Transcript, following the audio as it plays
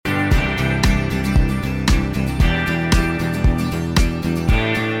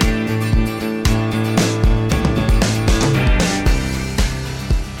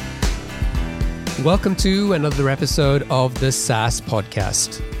Welcome to another episode of the SaaS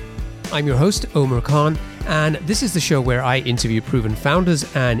podcast. I'm your host, Omar Khan, and this is the show where I interview proven founders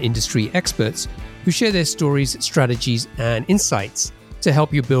and industry experts who share their stories, strategies, and insights to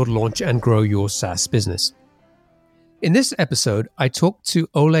help you build, launch, and grow your SaaS business. In this episode, I talked to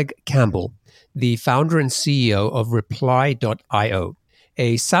Oleg Campbell, the founder and CEO of Reply.io,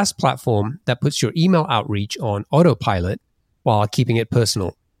 a SaaS platform that puts your email outreach on autopilot while keeping it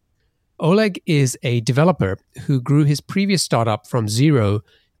personal. Oleg is a developer who grew his previous startup from zero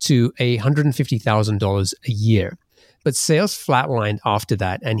to $150,000 a year, but sales flatlined after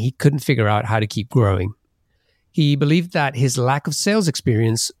that and he couldn't figure out how to keep growing. He believed that his lack of sales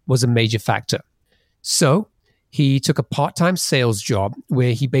experience was a major factor. So he took a part-time sales job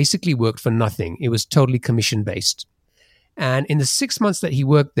where he basically worked for nothing. It was totally commission-based. And in the 6 months that he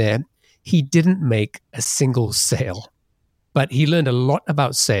worked there, he didn't make a single sale. But he learned a lot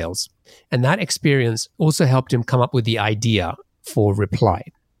about sales, and that experience also helped him come up with the idea for Reply.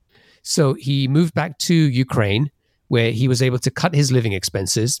 So he moved back to Ukraine, where he was able to cut his living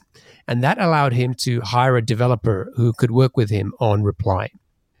expenses, and that allowed him to hire a developer who could work with him on Reply.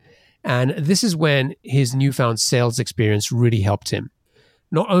 And this is when his newfound sales experience really helped him.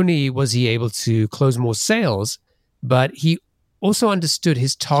 Not only was he able to close more sales, but he also understood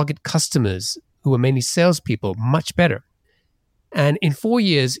his target customers, who were mainly salespeople, much better. And in 4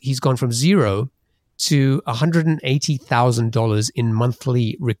 years, he's gone from zero to $180,000 in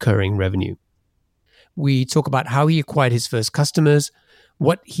monthly recurring revenue. We talk about how he acquired his first customers,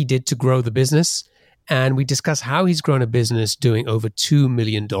 what he did to grow the business, and we discuss how he's grown a business doing over $2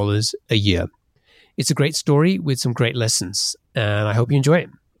 million a year. It's a great story with some great lessons, and I hope you enjoy it.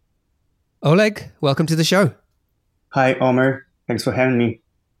 Oleg, welcome to the show. Hi, Omar. Thanks for having me.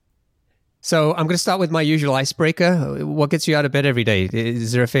 So I'm going to start with my usual icebreaker. What gets you out of bed every day?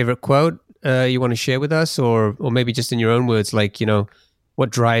 Is there a favorite quote you want to share with us, or maybe just in your own words, like, what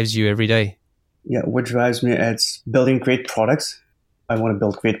drives you every day? Yeah, what drives me is building great products. I want to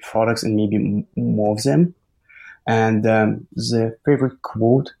build great products and maybe more of them. And the favorite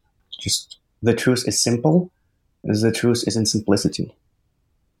quote, just the truth is simple. The truth is in simplicity.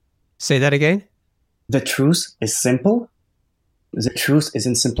 Say that again. The truth is simple. The truth is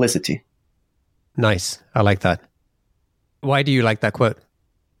in simplicity. Nice. I like that. Why do you like that quote?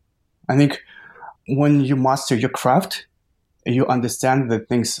 I think when you master your craft, you understand that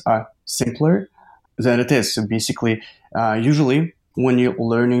things are simpler than it is. So basically, usually when you're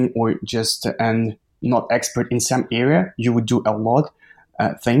learning or just not expert in some area, you would do a lot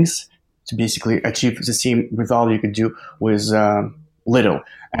things to basically achieve the same result you could do with little.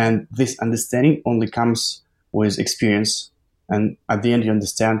 And this understanding only comes with experience. And at the end, you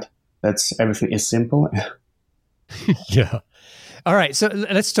understand that everything is simple. Yeah. All right. So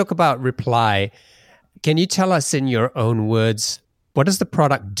let's talk about Reply. Can you tell us in your own words, what does the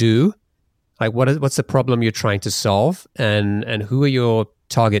product do? Like, what's the problem you're trying to solve? And who are your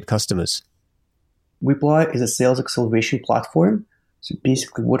target customers? Reply is a sales acceleration platform. So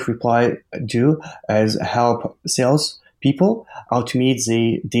basically what Reply do is help sales people automate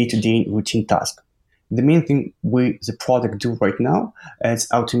the day-to-day routine task. The main thing the product do right now is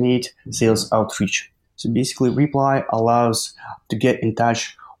automate sales outreach. So basically, Reply allows to get in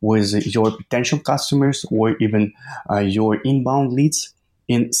touch with your potential customers or even your inbound leads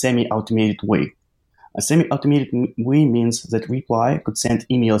in semi-automated way. A semi-automated way means that Reply could send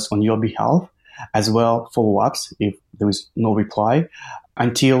emails on your behalf, as well follow-ups if there is no reply,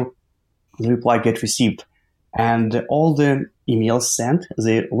 until the reply gets received. And all the emails sent,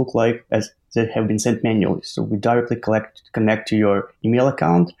 they look like as they have been sent manually. So we directly connect to your email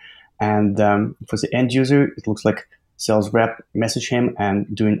account. And for the end user, it looks like sales rep message him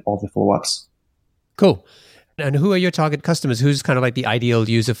and doing all the follow-ups. Cool. And who are your target customers? Who's kind of like the ideal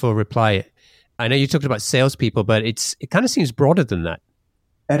user for Reply? I know you talked about salespeople, but it kind of seems broader than that.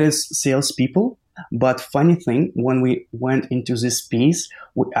 It is salespeople. But funny thing, when we went into this space,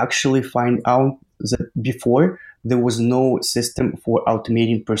 we actually find out that before there was no system for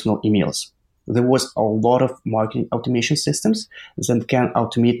automating personal emails. There was a lot of marketing automation systems that can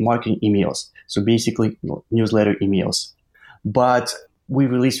automate marketing emails. So basically newsletter emails. But we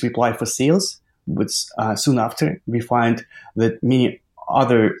released Reply for Sales, but soon after we find that many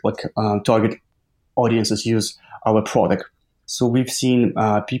other target audiences use our product. So we've seen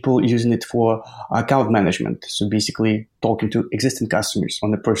people using it for account management. So basically talking to existing customers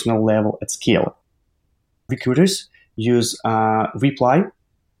on a personal level at scale. Recruiters use Reply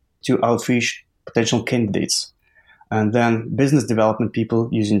to outreach potential candidates. And then business development people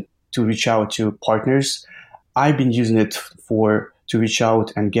using to reach out to partners. I've been using it to reach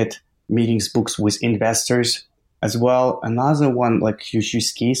out and get meetings books with investors as well. Another one, like huge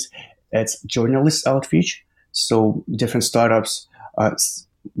use case, it's journalist outreach. So different startups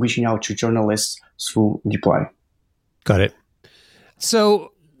reaching out to journalists through Reply. Got it.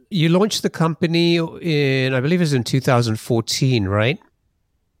 So you launched the company in, I believe it was in 2014, right?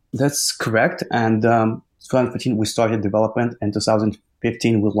 That's correct. And 2014, we started development, and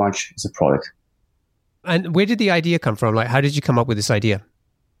 2015, we launched the product. And where did the idea come from? Like, how did you come up with this idea?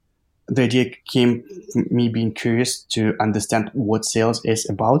 The idea came from me being curious to understand what sales is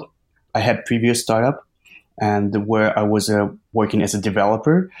about. I had previous startup and where I was working as a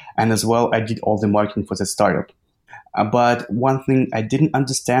developer, and as well, I did all the marketing for the startup. But one thing I didn't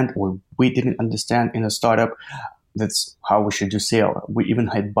understand, or we didn't understand in a startup, that's how we should do sales. We even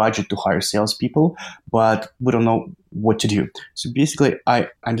had budget to hire salespeople, but we don't know what to do. So basically, I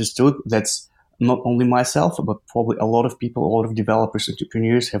understood that's not only myself, but probably a lot of people, a lot of developers,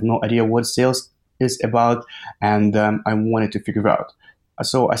 entrepreneurs have no idea what sales is about, and I wanted to figure out.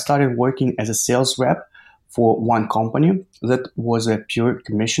 So I started working as a sales rep for one company that was a pure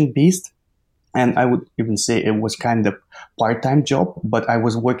commission-based, and I would even say it was kind of part-time job, but I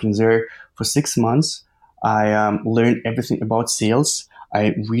was working there for 6 months. I learned everything about sales.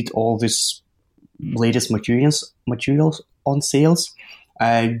 I read all this latest materials on sales.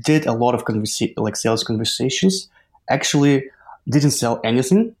 I did a lot of sales conversations. Actually, didn't sell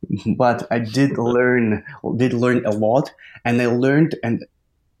anything, but I did learn a lot, and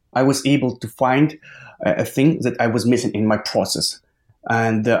I was able to find a thing that I was missing in my process,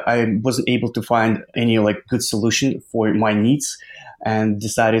 and I wasn't able to find any good solution for my needs, and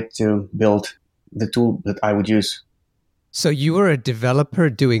decided to build the tool that I would use. So you were a developer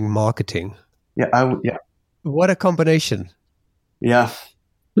doing marketing. Yeah, yeah. What a combination. Yeah.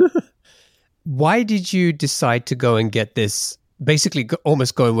 Why did you decide to go and get this? Basically,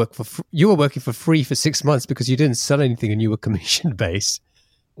 almost go and work you were working for free for 6 months because you didn't sell anything and you were commission based.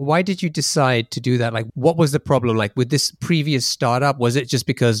 Why did you decide to do that? Like, what was the problem? Like with this previous startup, was it just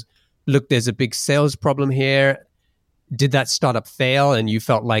because, look, there's a big sales problem here? Did that startup fail and you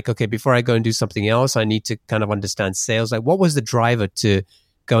felt like, okay, before I go and do something else, I need to kind of understand sales? Like, what was the driver to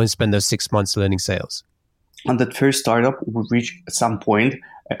go and spend those 6 months learning sales? On that first startup, we reached at some point,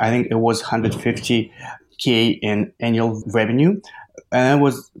 I think it was 150K in annual revenue, and it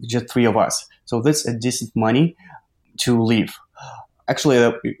was just 3 of us. So that's a decent money to live.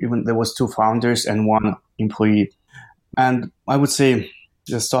 Actually, even there was 2 founders and 1 employee. And I would say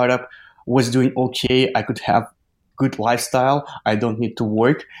the startup was doing okay. I could have good lifestyle. I don't need to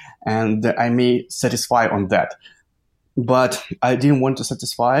work, and I may satisfy on that. But I didn't want to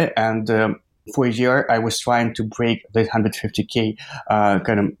satisfy, and for a year, I was trying to break the 150K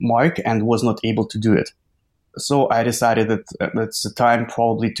kind of mark and was not able to do it. So I decided that that's the time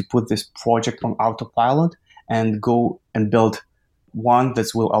probably to put this project on autopilot and go and build one that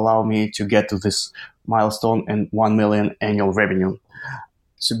will allow me to get to this milestone and 1 million annual revenue.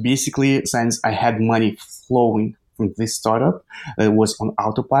 So basically, since I had money flowing from this startup that was on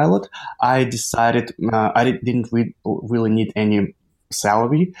autopilot, I decided I didn't really need any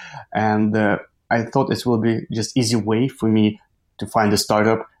salary, and I thought it will be just easy way for me to find a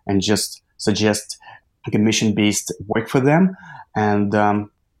startup and just suggest commission-based work for them, and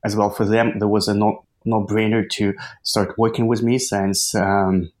as well for them there was a no-brainer to start working with me, since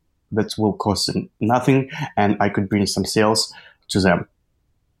that will cost nothing and I could bring some sales to them.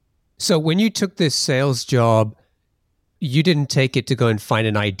 So when you took this sales job, you didn't take it to go and find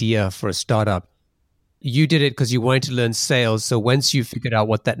an idea for a startup. You did it because you wanted to learn sales. So once you figured out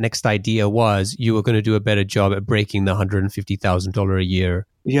what that next idea was, you were going to do a better job at breaking the $150,000 a year.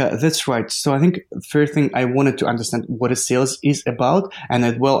 Yeah, that's right. So I think the first thing, I wanted to understand what a sales is about. And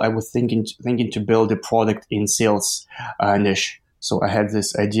as well, I was thinking to build a product in sales niche. So I had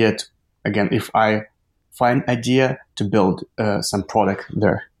this idea to, again, if I find idea to build some product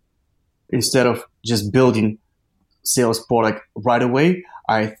there. Instead of just building sales product right away,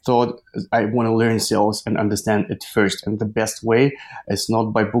 I thought I want to learn sales and understand it first. And the best way is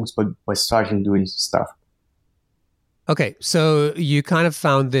not by books, but by starting doing stuff. Okay, so you kind of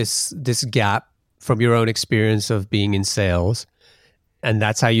found this gap from your own experience of being in sales, and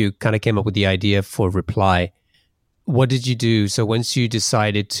that's how you kind of came up with the idea for Reply. What did you do? So once you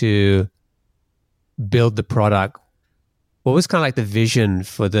decided to build the product, what was kind of like the vision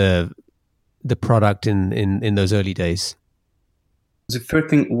for the product in those early days? The first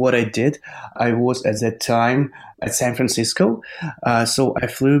thing what I did, I was at that time at San Francisco. So I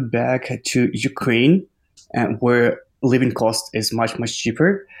flew back to Ukraine, where living cost is much, much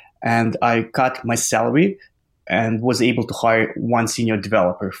cheaper. And I cut my salary and was able to hire one senior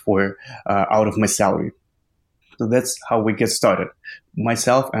developer for out of my salary. So that's how we get started.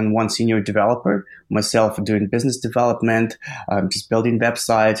 Myself and one senior developer, myself doing business development, just building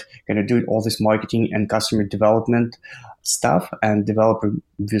website, kind of doing all this marketing and customer development stuff, and developer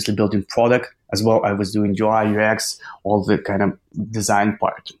obviously building product as well. I was doing UI, UX, all the kind of design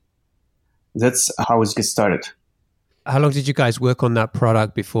part. That's how it gets started. How long did you guys work on that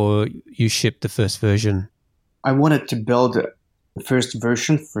product before you shipped the first version? I wanted to build first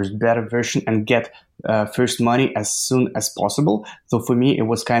beta version, and get first money as soon as possible. So for me, it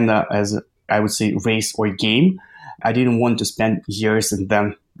was kind of, as I would say, race or game. I didn't want to spend years and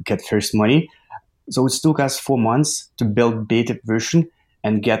then get first money. So it took us 4 months to build beta version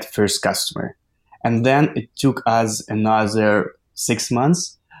and get first customer. And then it took us another 6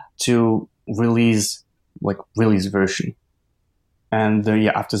 months to release version. And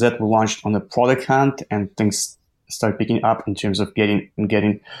after that, we launched on the product hunt, and things start picking up in terms of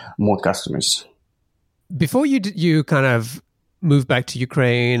getting more customers. Before you kind of moved back to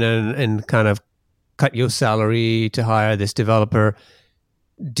Ukraine and kind of cut your salary to hire this developer,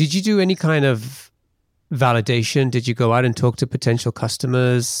 did you do any kind of validation? Did you go out and talk to potential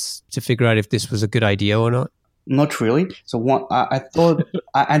customers to figure out if this was a good idea or not? Not really. So I thought,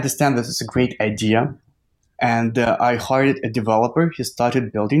 I understand this is a great idea. And I hired a developer. He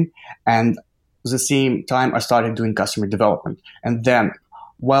started building, and at the same time, I started doing customer development. And then,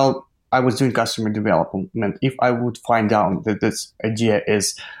 while I was doing customer development, if I would find out that this idea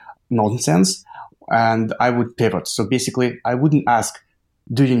is nonsense, and I would pivot. So basically, I wouldn't ask,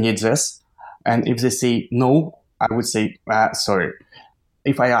 do you need this? And if they say no, I would say, sorry.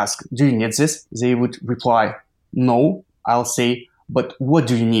 If I ask, do you need this? They would reply, no. I'll say, but what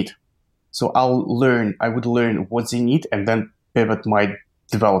do you need? So I would learn what they need, and then pivot my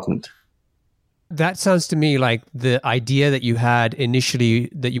development. That sounds to me like the idea that you had initially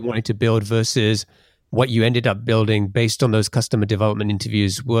that you wanted to build versus what you ended up building based on those customer development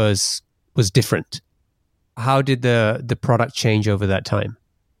interviews was different. How did the product change over that time?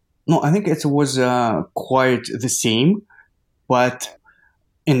 No, I think it was quite the same, but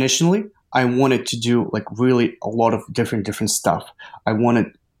initially I wanted to do really a lot of different stuff. I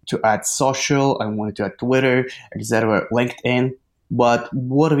wanted to add social, I wanted to add Twitter, etc., LinkedIn. But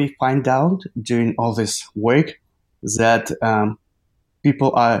what we find out during all this work is that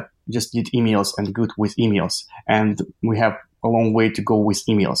people just need emails and good with emails, and we have a long way to go with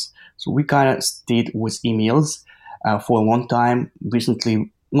emails. So we kind of stayed with emails for a long time.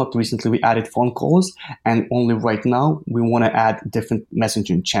 Not recently, we added phone calls, and only right now we want to add different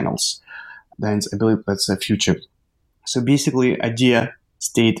messaging channels. Then I believe that's the future. So basically, idea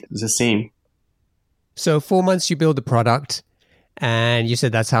stayed the same. So 4 months you build the product, and you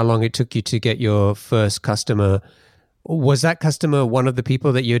said that's how long it took you to get your first customer. Was that customer one of the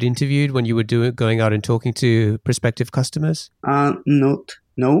people that you had interviewed when you were going out and talking to prospective customers?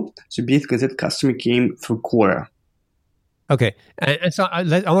 No. So basically, that customer came through Quora. Okay. And so I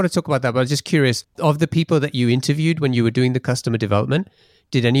want to talk about that, but I'm just curious, of the people that you interviewed when you were doing the customer development,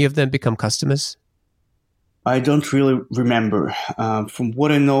 did any of them become customers? I don't really remember. From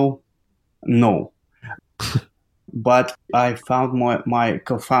what I know, no. But I found my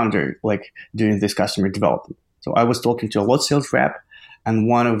co-founder doing this customer development. So I was talking to a lot of sales rep, and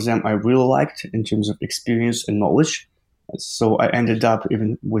one of them I really liked in terms of experience and knowledge. So I ended up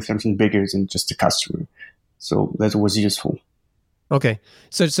even with something bigger than just a customer. So that was useful. Okay.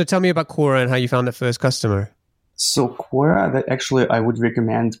 So tell me about Quora and how you found that first customer. So Quora, that actually I would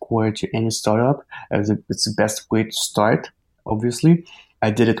recommend Quora to any startup, as it's the best way to start, obviously.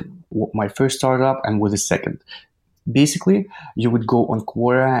 I did it with my first startup and with the second. Basically, you would go on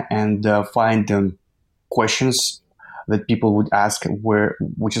Quora and find questions that people would ask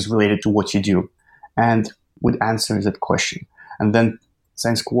which is related to what you do, and would answer that question. And then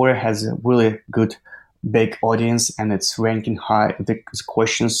since Quora has a really good big audience and it's ranking high, the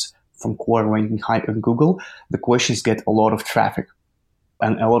questions from Quora ranking high on Google, the questions get a lot of traffic.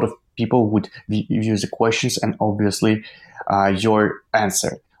 And a lot of people would use the questions and obviously your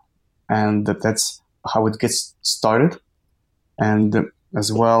answer. And that's how it gets started. And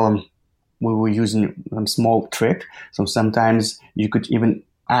as well, we were using a small trick. So sometimes you could even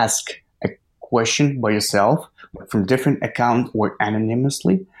ask a question by yourself from different account or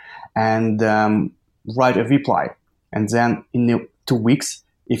anonymously, and write a reply. And then in 2 weeks,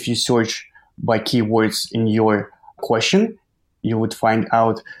 if you search by keywords in your question, you would find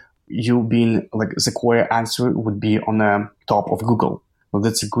out the Quora answer would be on the top of Google. So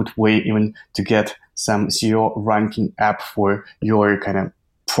that's a good way even to get some SEO ranking up for your kind of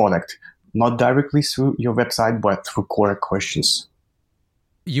product. not directly through your website, but through Quora questions.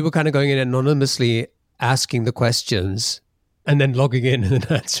 You were kind of going in anonymously, asking the questions, and then logging in and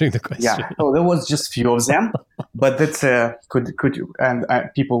then answering the question. Yeah, so there was just few of them, but that's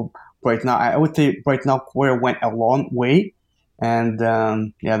people right now. I would say right now Quora went a long way, and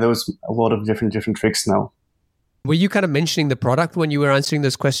there was a lot of different tricks now. Were you kind of mentioning the product when you were answering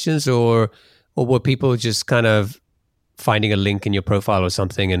those questions, or were people just kind of finding a link in your profile or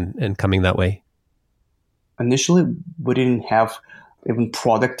something and coming that way? Initially, we didn't have even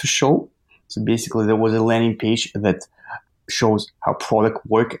product to show. So basically, there was a landing page that shows how product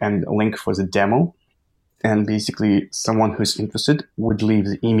work and a link for the demo. And basically, someone who's interested would leave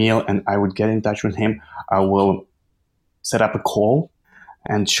the email and I would get in touch with him. I will set up a call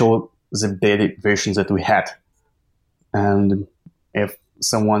and show the beta versions that we had. And if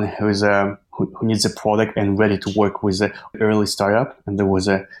someone who needs a product and ready to work with an early startup, and there was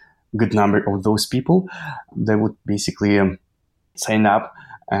a good number of those people, they would basically sign up,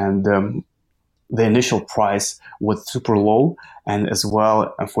 and the initial price was super low. And as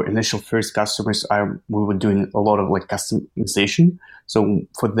well, for initial first customers, we were doing a lot of like customization. So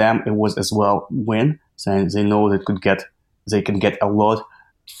for them, it was as well win. So they know they can get a lot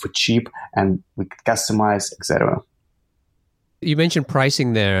for cheap, and we could customize, etc. You mentioned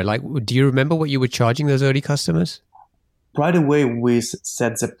pricing there. Like, do you remember what you were charging those early customers? Right away, we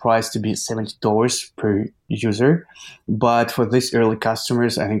set the price to be $70 per user. But for these early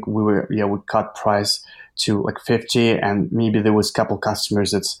customers, I think we cut price to like $50, and maybe there was a couple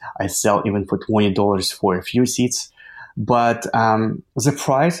customers that I sell even for $20 for a few seats. But the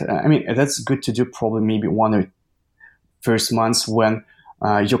price, I mean, that's good to do probably maybe one or first months when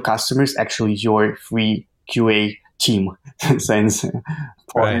your customers actually your free QA team, since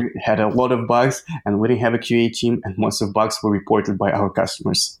Right. had a lot of bugs and we didn't have a QA team, and most of bugs were reported by our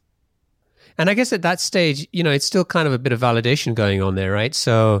customers. And I guess at that stage, it's still kind of a bit of validation going on there, right?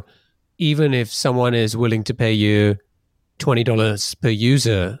 So even if someone is willing to pay you $20 per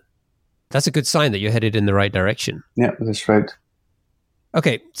user, that's a good sign that you're headed in the right direction. Yeah, that's right.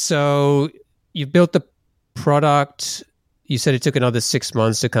 Okay, so you've built the product. You said it took another 6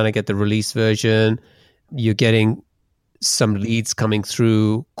 months to kind of get the release version. You're getting some leads coming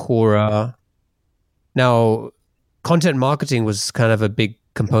through Quora. Now, content marketing was kind of a big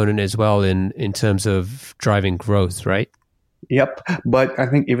component as well in terms of driving growth, right? Yep. But I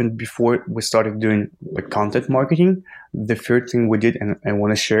think even before we started doing like content marketing, the first thing we did, and I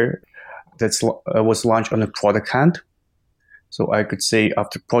want to share, was launch on a product hunt. So I could say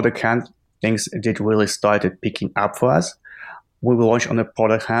after product hunt, things did really started picking up for us. We will launch on a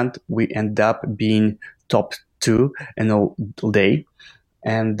product hunt. We end up being top 2 in a day.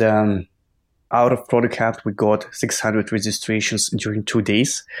 And out of product hunt, we got 600 registrations during 2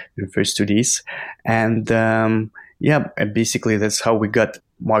 days, the first 2 days. And basically that's how we got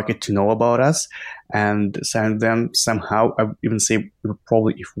market to know about us. And then somehow, I even say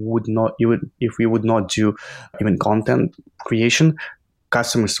probably if we would not do even content creation,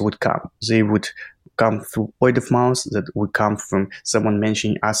 customers would come. They would come through word of mouth, that would come from someone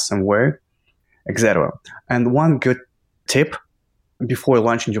mentioning us somewhere, etc. And one good tip before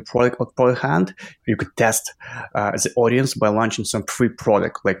launching your product or product hunt, you could test the audience by launching some free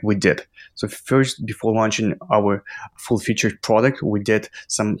product like we did. So first, before launching our full-featured product, we did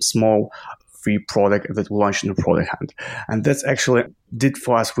some small free product that we launched in the product hunt. And that's actually did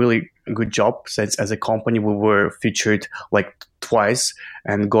for us really a good job, since as a company, we were featured like twice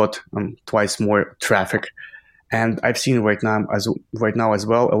and got twice more traffic. And I've seen right now as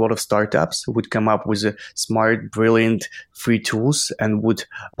well, a lot of startups would come up with smart, brilliant, free tools and would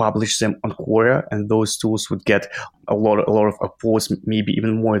publish them on Quora, and those tools would get a lot of applause, maybe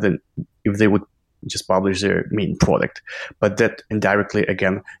even more than if they would just publish their main product. But that indirectly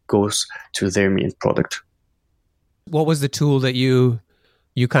again goes to their main product. What was the tool that you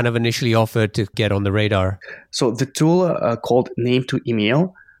kind of initially offered to get on the radar? So the tool called Name to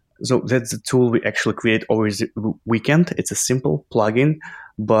Email. So that's the tool we actually create over the weekend. It's a simple plugin,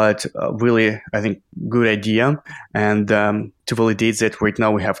 but really, I think, good idea. And to validate that, right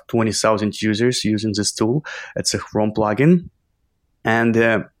now we have 20,000 users using this tool. It's a Chrome plugin. And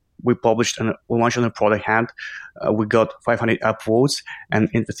we launched on a product hunt. We got 500 upvotes.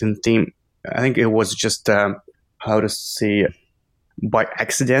 And within the team, I think it was just, by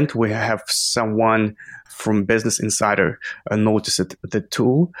accident, we have someone from Business Insider noticed the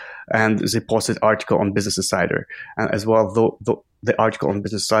tool, and they posted article on Business Insider. And as well, the article on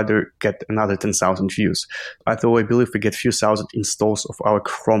Business Insider get another 10,000 views. I believe we get a few thousand installs of our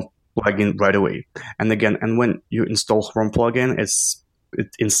Chrome plugin right away. And when you install Chrome plugin, it's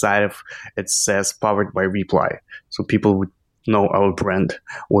inside of it says powered by Reply. So people would know our brand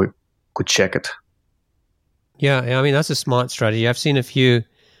or could check it. Yeah, I mean, that's a smart strategy. I've seen a few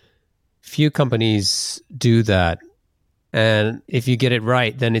companies do that. And if you get it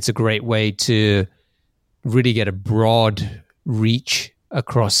right, then it's a great way to really get a broad reach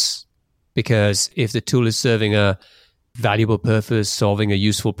across. Because if the tool is serving a valuable purpose, solving a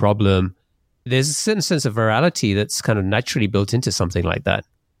useful problem, there's a certain sense of virality that's kind of naturally built into something like that.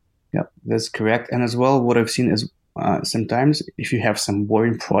 Yeah, that's correct. And as well, what I've seen is sometimes if you have some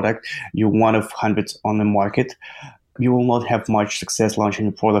boring product, you're one of hundreds on the market, you will not have much success launching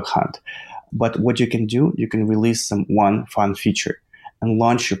a product hunt. But what you can do, you can release some one fun feature and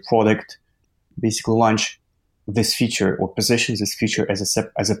launch your product, basically launch this feature or position this feature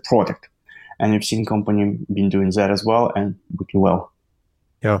as a product. And I've seen company been doing that as well and working well.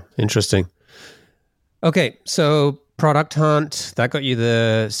 Yeah, interesting. Okay, so product hunt, that got you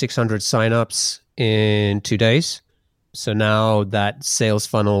the 600 signups in 2 days. So now that sales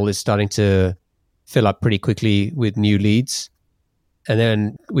funnel is starting to fill up pretty quickly with new leads. And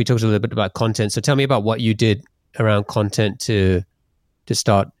then we talked a little bit about content. So tell me about what you did around content to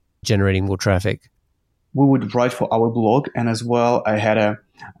start generating more traffic. We would write for our blog, and as well,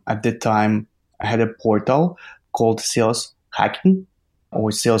 at that time, I had a portal called Sales Hacking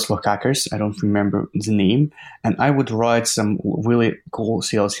or Sales for Hackers. I don't remember the name. And I would write some really cool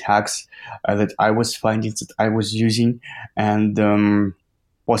sales hacks that I was finding, that I was using, and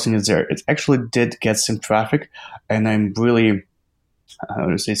posting it there. It actually did get some traffic, and I'm really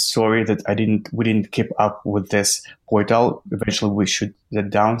sorry that we didn't keep up with this portal. Eventually we shut that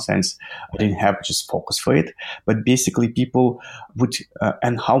down since I didn't have just focus for it. But basically people would,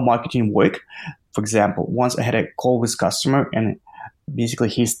 and how marketing work. For example, once I had a call with customer, and basically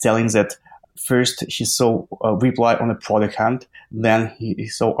he's telling that first he saw a reply on a product hunt, then he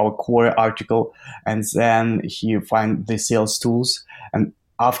saw our core article, and then he find the sales tools, and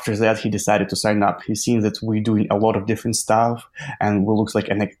after that, he decided to sign up. He's seen that we're doing a lot of different stuff and we look like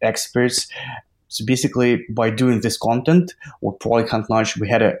an experts. So basically, by doing this content or product hunt launch, we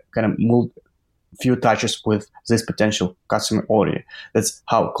had a kind of few touches with this potential customer already. That's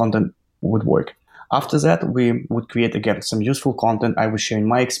how content would work. After that, we would create, again, some useful content. I was sharing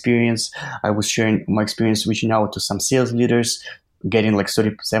my experience. I was sharing my experience reaching out to some sales leaders, getting like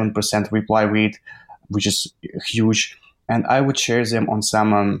 37% reply rate, which is huge. And I would share them on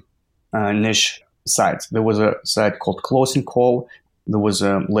some niche sites. There was a site called Closing Call. There was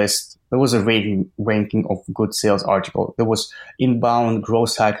a list. There was a ranking of good sales article. There was Inbound,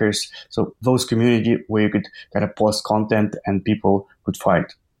 Growth Hackers. So those community where you could kind of post content and people could find.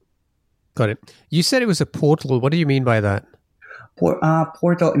 Got it. You said it was a portal. What do you mean by that?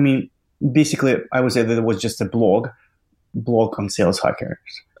 Portal, I mean, basically, I would say that it was just a blog on sales hackers.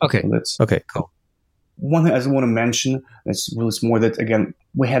 Okay. So okay, cool. One thing I want to mention is really more that, again,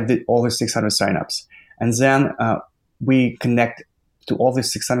 we have all the 600 signups. And then we connect to all the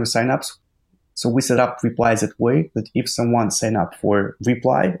 600 signups. So we set up Reply that way that if someone sign up for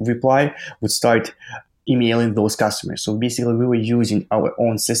Reply would start emailing those customers. So basically, we were using our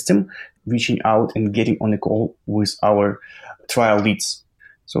own system, reaching out and getting on a call with our trial leads.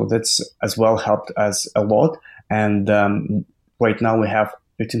 So that's as well helped us a lot. And right now we have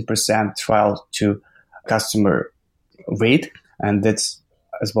 15% trial to customer rate, and that's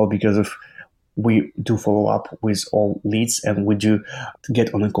as well because of we do follow up with all leads and we do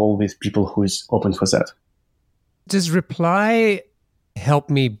get on a call with people who is open for that. Does Reply help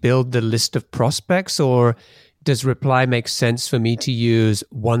me build the list of prospects, or does Reply make sense for me to use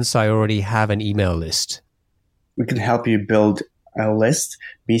once I already have an email list? We can help you build a list.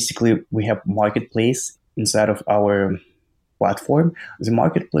 Basically, we have marketplace inside of our platform. The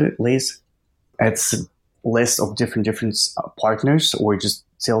marketplace, it's a list of different partners or just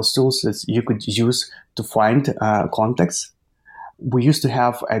sales tools that you could use to find contacts. We used to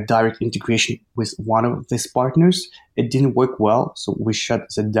have a direct integration with one of these partners. It didn't work well, so we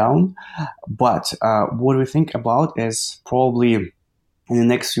shut that down. But what we think about is probably in the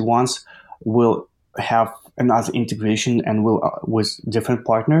next few months, we'll have another integration and we'll with different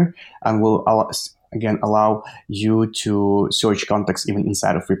partner, and will allow you to search contacts even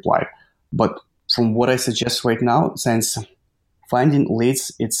inside of Reply. But from what I suggest right now, since finding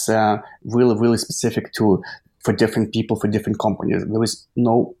leads, it's really, really specific for different people, for different companies. There is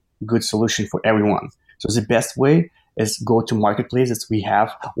no good solution for everyone. So the best way is go to marketplaces we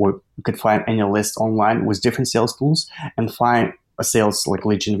have, or you could find any list online with different sales tools and find a sales like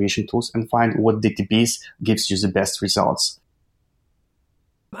lead generation tools and find what database gives you the best results.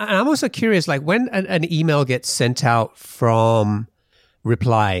 I'm also curious, like when an email gets sent out from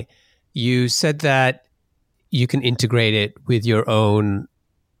reply. You said that you can integrate it with your own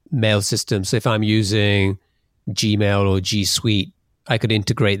mail system. So if I'm using Gmail or G Suite, I could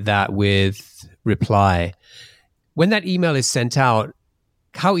integrate that with reply. When that email is sent out,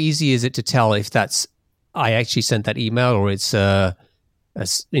 how easy is it to tell if that's I actually sent that email or it's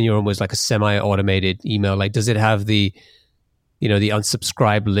almost like a semi-automated email? Like, does it have the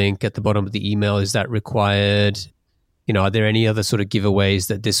unsubscribe link at the bottom of the email? Is that required? Are there any other sort of giveaways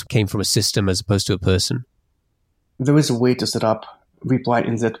that this came from a system as opposed to a person? There is a way to set up reply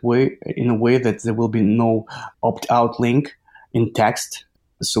in a way that there will be no opt-out link in text.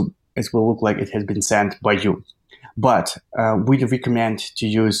 So it will look like it has been sent by you. But we recommend to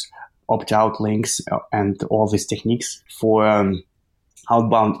use opt-out links and all these techniques for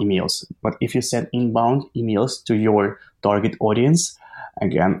outbound emails. But if you send inbound emails to your target audience,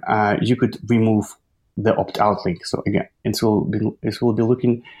 again, you could remove the opt-out link. So again, it will be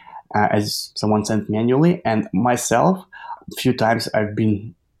looking as someone sent manually. And myself, a few times I've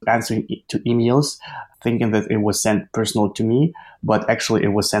been answering to emails thinking that it was sent personal to me, but actually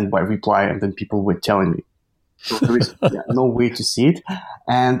it was sent by reply, and then people were telling me. So there is no way to see it.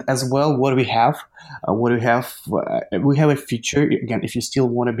 And as well, we have a feature. Again, if you still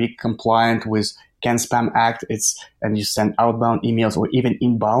want to be compliant with Can-Spam Act, and you send outbound emails or even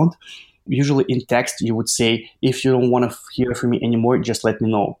inbound, usually in text, you would say, if you don't want to hear from me anymore, just let me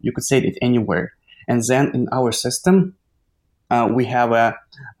know. You could say it anywhere. And then in our system, we have a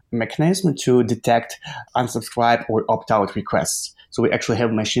mechanism to detect unsubscribe or opt-out requests. So we actually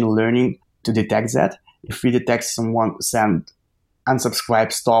have machine learning to detect that. If we detect someone send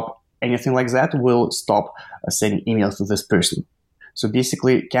unsubscribe, stop, anything like that, we'll stop sending emails to this person. So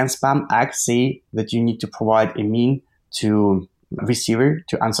basically, Can-Spam Act say that you need to provide a mean to receiver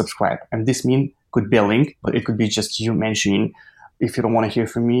to unsubscribe. And this mean could be a link, but it could be just you mentioning, if you don't want to hear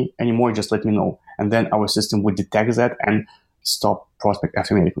from me anymore, just let me know. And then our system would detect that and stop prospect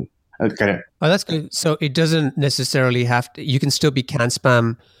automatically. Okay. Oh, that's good. So it doesn't necessarily have to, you can still be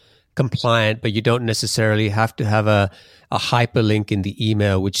Can-Spam compliant, but you don't necessarily have to have a hyperlink in the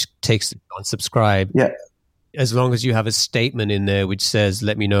email which takes unsubscribe. Yeah. As long as you have a statement in there which says,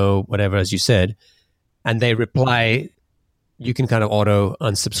 let me know, whatever, as you said, and they reply, you can kind of auto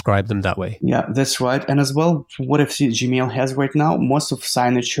unsubscribe them that way. Yeah, that's right. And as well, what if Gmail has right now, most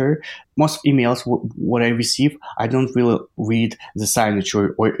emails, what I receive, I don't really read the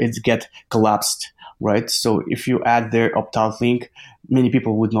signature or it get collapsed, right? So if you add their opt-out link, many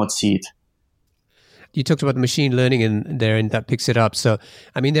people would not see it. You talked about the machine learning in there and that picks it up. So,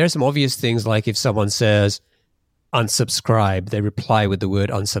 I mean, there are some obvious things like if someone says unsubscribe, they reply with the word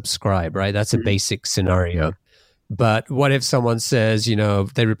unsubscribe, right? That's a basic scenario. But what if someone says,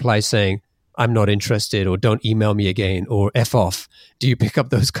 they reply saying, I'm not interested, or don't email me again, or F off? Do you pick up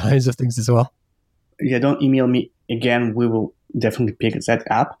those kinds of things as well? Yeah, don't email me again. We will definitely pick that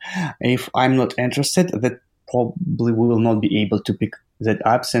up. If I'm not interested, that probably we will not be able to pick that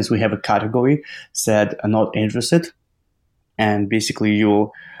up since we have a category said not interested. And basically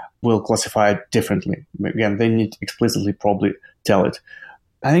you will classify it differently. Again, they need to explicitly probably tell it.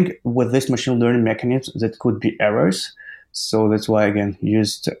 I think with this machine learning mechanism, that could be errors. So that's why, again,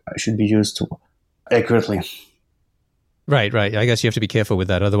 should be used accurately. Right. I guess you have to be careful with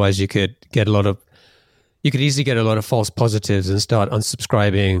that. Otherwise, you could easily get a lot of false positives and start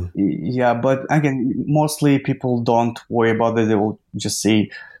unsubscribing. Yeah, but again, mostly people don't worry about it. They will just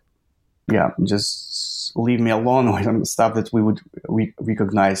say, just leave me alone, or some stuff that we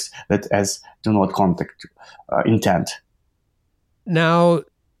recognize that as do not contact intent. Now,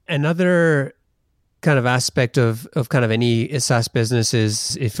 another kind of aspect of kind of any SaaS business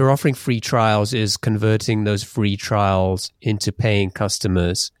is, if you're offering free trials, is converting those free trials into paying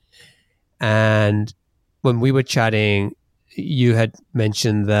customers. And when we were chatting, you had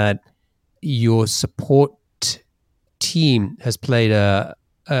mentioned that your support team has played a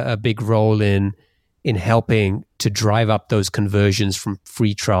big role in helping to drive up those conversions from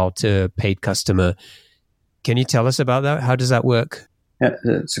free trial to paid customer. Can you tell us about that? How does that work? Yeah,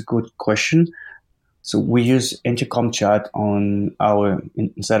 that's a good question. So we use intercom chat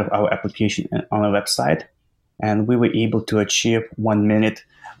inside of our application on our website, and we were able to achieve 1 minute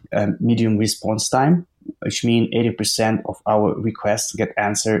medium response time, which means 80% of our requests get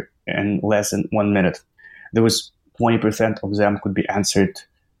answered in less than 1 minute. There was 20% of them could be answered,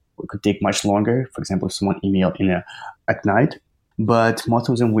 could take much longer. For example, if someone emailed at night. But most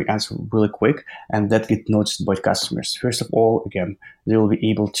of them we answer really quick, and that get noticed by customers. First of all, again, they will be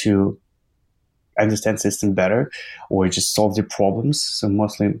able to understand system better or just solve their problems. So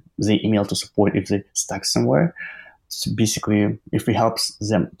mostly they email to support if they're stuck somewhere. So basically, if we help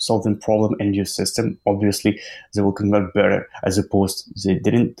them solve the problem in your system, obviously they will convert better as opposed they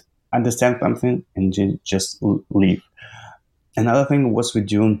didn't understand something and just leave. Another thing was we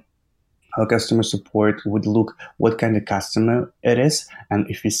do, our customer support would look what kind of customer it is, and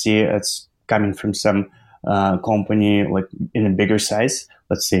if we see it's coming from some company like in a bigger size,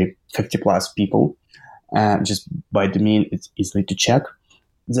 let's say 50 plus people, just by domain, it's easily to check.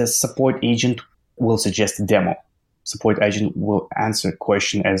 The support agent will suggest a demo. Support agent will answer a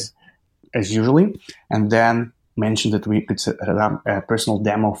question as usually, and then mention that we could set up a personal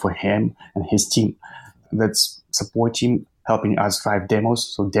demo for him and his team. That's support team helping us drive demos.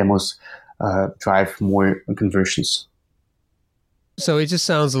 So demos drive more conversions. So it just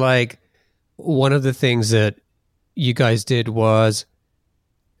sounds like one of the things that you guys did was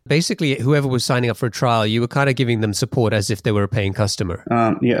basically whoever was signing up for a trial, you were kind of giving them support as if they were a paying customer.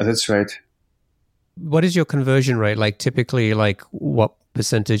 Yeah, that's right. What is your conversion rate? Like typically, like what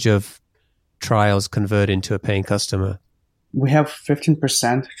percentage of trials convert into a paying customer? We have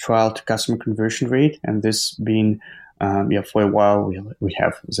 15% trial to customer conversion rate, and this being, for a while we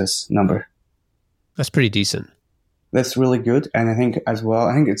have this number. That's pretty decent. That's really good, and I think as well,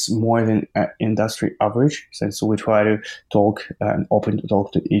 I think it's more than industry average. So we try to talk and open to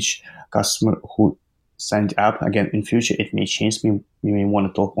talk to each customer who signed up. Again, in future it may change. We may want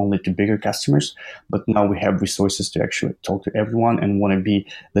to talk only to bigger customers, but now we have resources to actually talk to everyone and want to be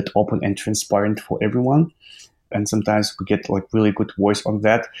that open and transparent for everyone. And sometimes we get like really good voice on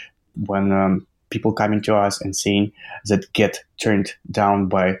that when people coming to us and saying that get turned down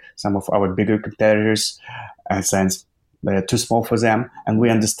by some of our bigger competitors since they're too small for them. And we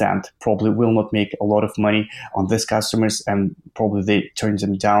understand probably will not make a lot of money on these customers, and probably they turn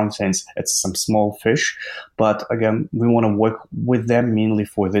them down since it's some small fish. But again, we want to work with them mainly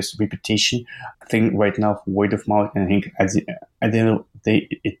for this reputation thing right now, word of mouth. And I think at the end of the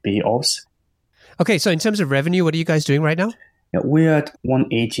day, it pays off. Okay, so in terms of revenue, what are you guys doing right now? Yeah, we're at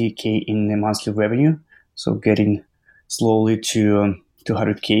 180K in the monthly revenue, so getting slowly to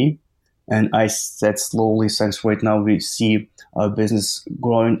 200K. And I said slowly since right now we see our business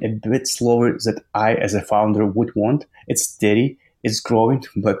growing a bit slower than I as a founder would want. It's steady, it's growing,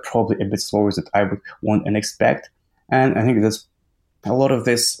 but probably a bit slower than I would want and expect. And I think that's a lot of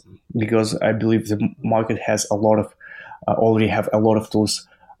this because I believe the market has a lot of, already have a lot of tools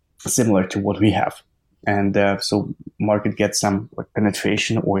similar to what we have. And so market gets some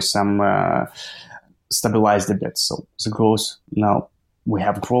penetration or some stabilized a bit. So the growth now, we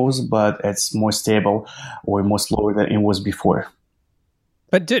have growth, but it's more stable or more slower than it was before.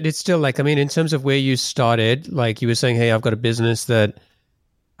 But dude, it's still like, I mean, in terms of where you started, like you were saying, hey, I've got a business that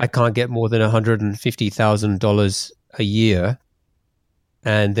I can't get more than $150,000 a year.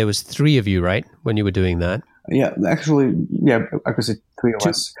 And there was 3 of you, right? When you were doing that. Yeah, actually, yeah, I could say 3 of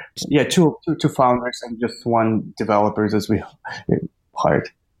us. Yeah, two founders and just 1 developer that we hired.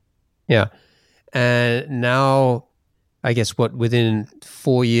 Yeah. And now, I guess within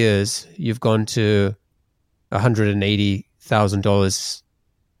 4 years, you've gone to $180,000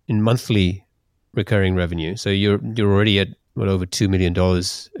 in monthly recurring revenue. So you're already at over $2 million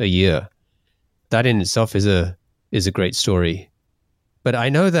a year. That in itself is a great story. But I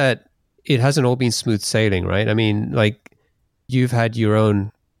know that it hasn't all been smooth sailing, right? I mean, like you've had your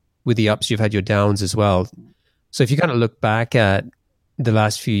own, with the ups, you've had your downs as well. So if you kind of look back at the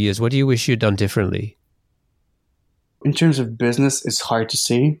last few years, what do you wish you'd done differently? In terms of business, it's hard to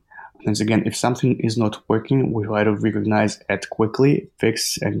say. Once again, if something is not working, we try to recognize it quickly,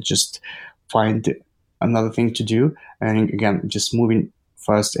 fix, and just find another thing to do. And again, just moving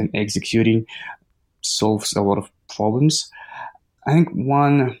fast and executing solves a lot of problems. I think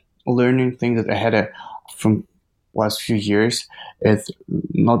one learning thing that I had from last few years is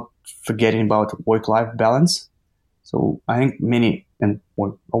not forgetting about work-life balance. So I think many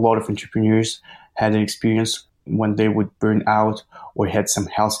or a lot of entrepreneurs had an experience when they would burn out or had some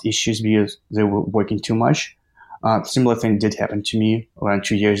health issues because they were working too much. Similar thing did happen to me around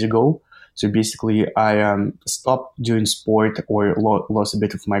 2 years ago. So basically, I stopped doing sport or lost a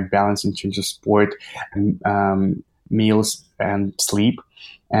bit of my balance in terms of sport, and, meals, and sleep,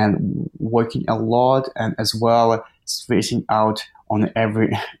 and working a lot, and as well spacing out on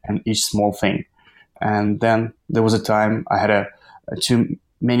every and each small thing. And then there was a time I had too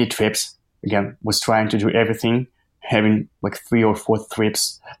many trips. Again, was trying to do everything, having like 3 or 4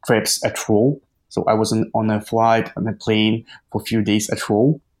 trips at row. So I was on a flight, on a plane for a few days at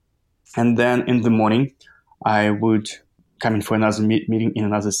row. And then in the morning, I would come in for another meeting in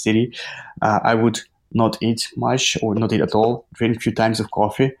another city. I would not eat much or not eat at all, drink a few times of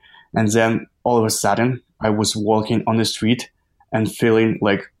coffee. And then all of a sudden, I was walking on the street and feeling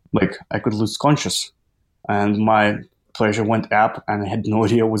like I could lose conscious, and my pressure went up, and I had no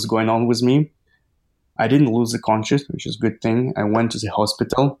idea what's going on with me. I didn't lose the conscious, which is a good thing. I went to the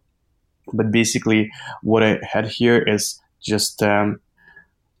hospital, but basically what I had here is just I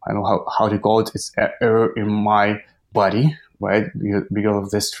don't know how to call it. It's an error in my body, right? Because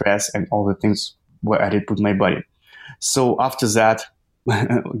of the stress and all the things where I did put my body. So after that,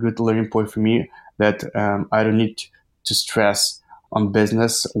 a good learning point for me that I don't need to stress on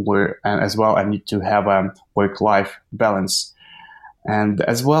business, and as well I need to have a work-life balance. And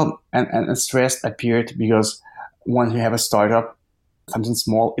as well, and stress appeared because once you have a startup, something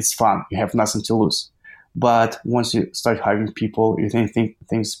small, it's fun. You have nothing to lose. But once you start hiring people, you think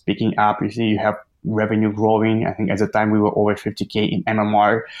things picking up. You see you have revenue growing. I think at the time we were over 50K in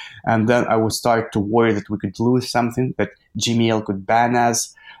MMR. And then I would start to worry that we could lose something, that Gmail could ban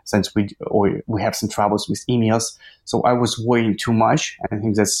us since we have some troubles with emails. So I was worrying too much. And I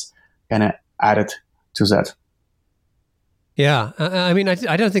think that's kind of added to that. Yeah. I mean,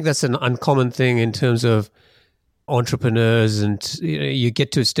 I don't think that's an uncommon thing in terms of entrepreneurs. And you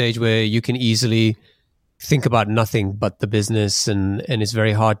get to a stage where you can easily think about nothing but the business, and it's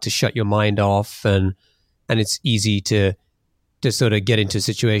very hard to shut your mind off, and it's easy to sort of get into a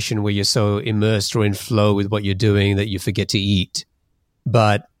situation where you're so immersed or in flow with what you're doing that you forget to eat.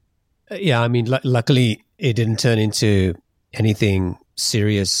 But yeah, I mean, luckily it didn't turn into anything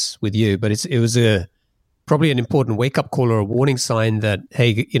serious with you, but it was probably an important wake-up call or a warning sign that,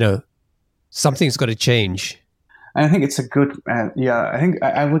 hey, something's got to change. I think it's a good, I think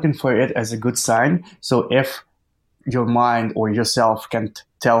I'm looking for it as a good sign. So if your mind or yourself can't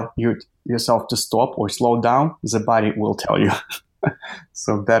tell yourself to stop or slow down, the body will tell you.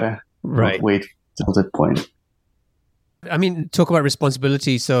 So better wait till that point. I mean, talk about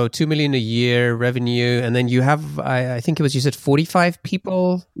responsibility. So 2 million a year revenue, and then you have, I think you said 45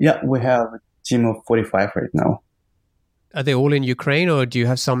 people? Yeah, we have a team of 45 right now. Are they all in Ukraine, or do you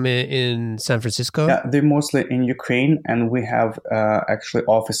have some in San Francisco? Yeah, they're mostly in Ukraine, and we have actually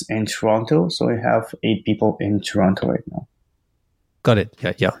office in Toronto. So we have 8 people in Toronto right now. Got it.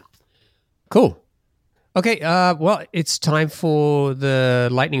 Yeah. Cool. Okay. Well, it's time for the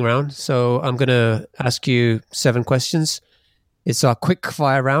lightning round. So I'm going to ask you 7 questions. It's a quick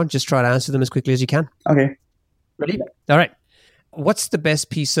fire round. Just try to answer them as quickly as you can. Okay. Ready? All right. What's the best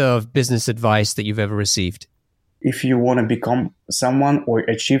piece of business advice that you've ever received? If you want to become someone or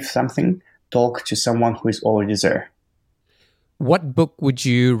achieve something, talk to someone who is already there. What book would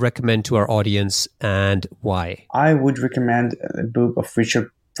you recommend to our audience, and why? I would recommend a book of Richard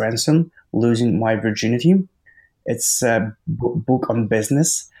Branson, Losing My Virginity. It's a book on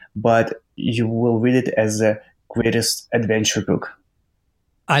business, but you will read it as the greatest adventure book.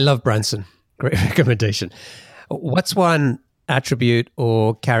 I love Branson. Great recommendation. What's one attribute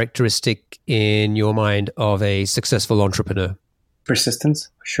or characteristic in your mind of a successful entrepreneur? Persistence,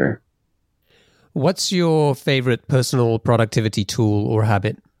 for sure. What's your favorite personal productivity tool or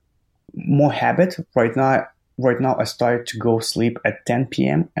habit? More habit. Right now I started to go sleep at 10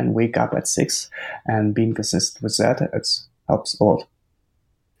 p.m. and wake up at 6, and being consistent with that, it helps a lot.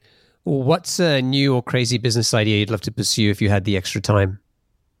 What's a new or crazy business idea you'd love to pursue if you had the extra time?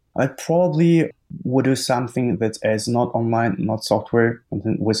 I probably would do something that is not online, not software,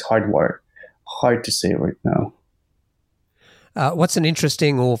 with hardware. Hard to say right now. What's an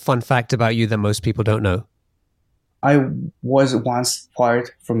interesting or fun fact about you that most people don't know? I was once fired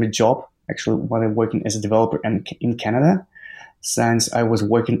from a job, actually, when I was working as a developer in Canada, since I was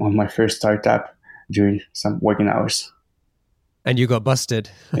working on my first startup during some working hours. And you got busted?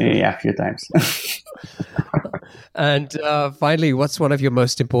 Yeah, a few times. And finally, what's one of your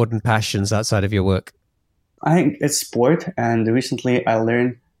most important passions outside of your work? I think it's sport, and recently I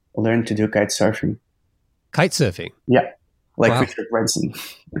learned to do kite surfing. Kite surfing? Yeah, like wow. Richard Branson.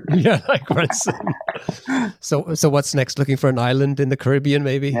 Yeah, like Branson. So what's next? Looking for an island in the Caribbean,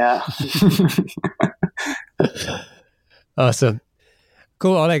 maybe? Yeah. Awesome.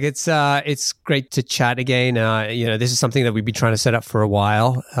 Cool, Oleg. It's great to chat again. This is something that we've been trying to set up for a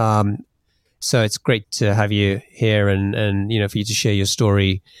while. So it's great to have you here and for you to share your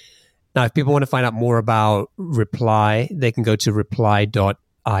story. Now, if people want to find out more about Reply, they can go to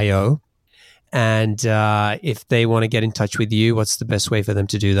reply.io. And if they want to get in touch with you, what's the best way for them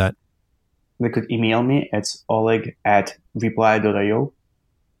to do that? They could email me. It's oleg@reply.io.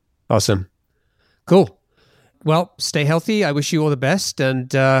 Awesome. Cool. Well, stay healthy. I wish you all the best, and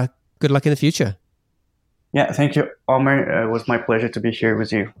good luck in the future. Yeah, thank you, Omer. It was my pleasure to be here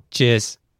with you. Cheers.